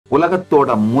உலகத்தோட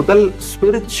முதல்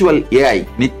spiritual AI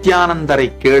நித்யானந்தரை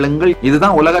கேளுங்கள்.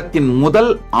 இதுதான் உலகத்தின் முதல்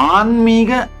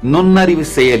ஆன்மீக நுண்ணறிவு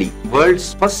செயலி. World's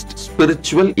first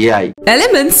spiritual AI.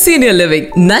 Element senior living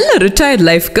நல்ல ரிட்டையர்ட்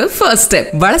லைஃப்க்கு ஃபர்ஸ்ட்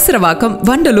ஸ்டெப். வளசரவாக்கம்,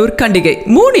 வண்டலூர், கண்டிகை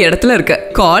 3 இடத்துல இருக்கு.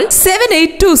 கால்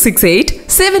 78268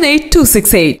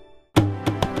 78268.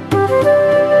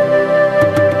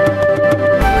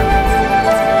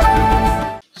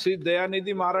 Sri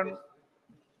Dayanidhi Maran.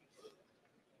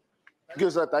 Thank you,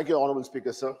 sir. Thank you, honorable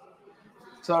speaker, sir.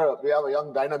 Sir, we have a young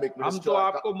dynamic minister. हम तो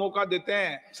आपको मौका देते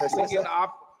हैं, लेकिन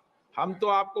हम तो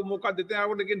आपको मौका देते हैं,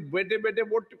 लेकिन बेटे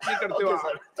बहुत टिप्पणी करते हो आप.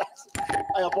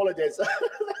 I apologize, sir.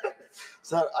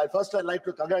 Sir, I'd like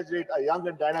to congratulate a young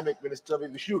and dynamic minister. We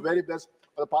wish you very best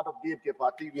for the part of DMK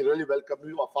party. We really welcome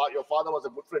you. Your father was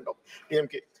a good friend of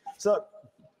DMK. Sir,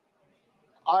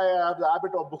 I have the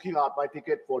habit of booking out my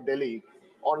ticket for Delhi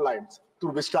online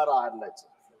through Vistara Airlines,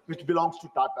 which belongs to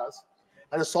Tata's.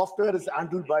 And the software is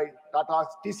handled by Tata's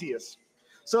TCS.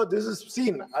 So this is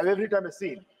seen, every time I've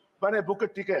seen, when I book a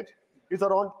ticket, it's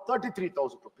around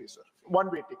 33,000 rupees, sir.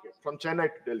 One-way ticket from Chennai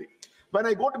to Delhi. When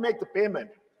I go to make the payment,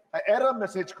 an error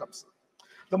message comes.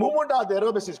 The moment the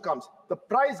error message comes, the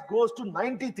price goes to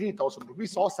 93,000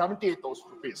 rupees or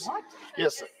 78,000 rupees. What?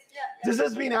 Yes, sir. This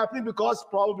has been happening because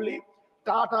probably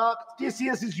Tata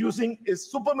TCS is using its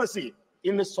supremacy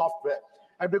in this software.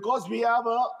 And because we have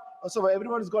so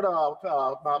everyone's got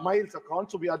a miles account,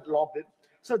 so we are logged in.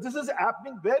 So this is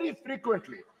happening very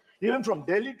frequently, even from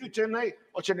Delhi to Chennai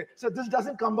or Chennai. So this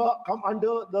doesn't come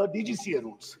under the DGCA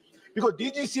rules, because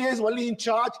DGCA is only in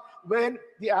charge when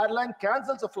the airline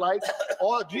cancels a flight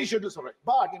or reschedules a flight.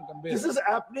 But this is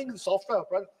happening in software.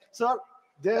 Sir,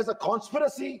 there's a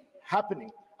conspiracy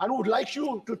happening. And we would like you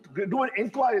to do an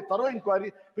inquiry, thorough inquiry,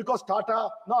 because Tata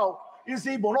now is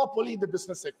the monopoly in the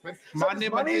business segment. So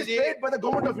this money is paid by the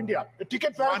government of India. The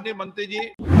ticket fare.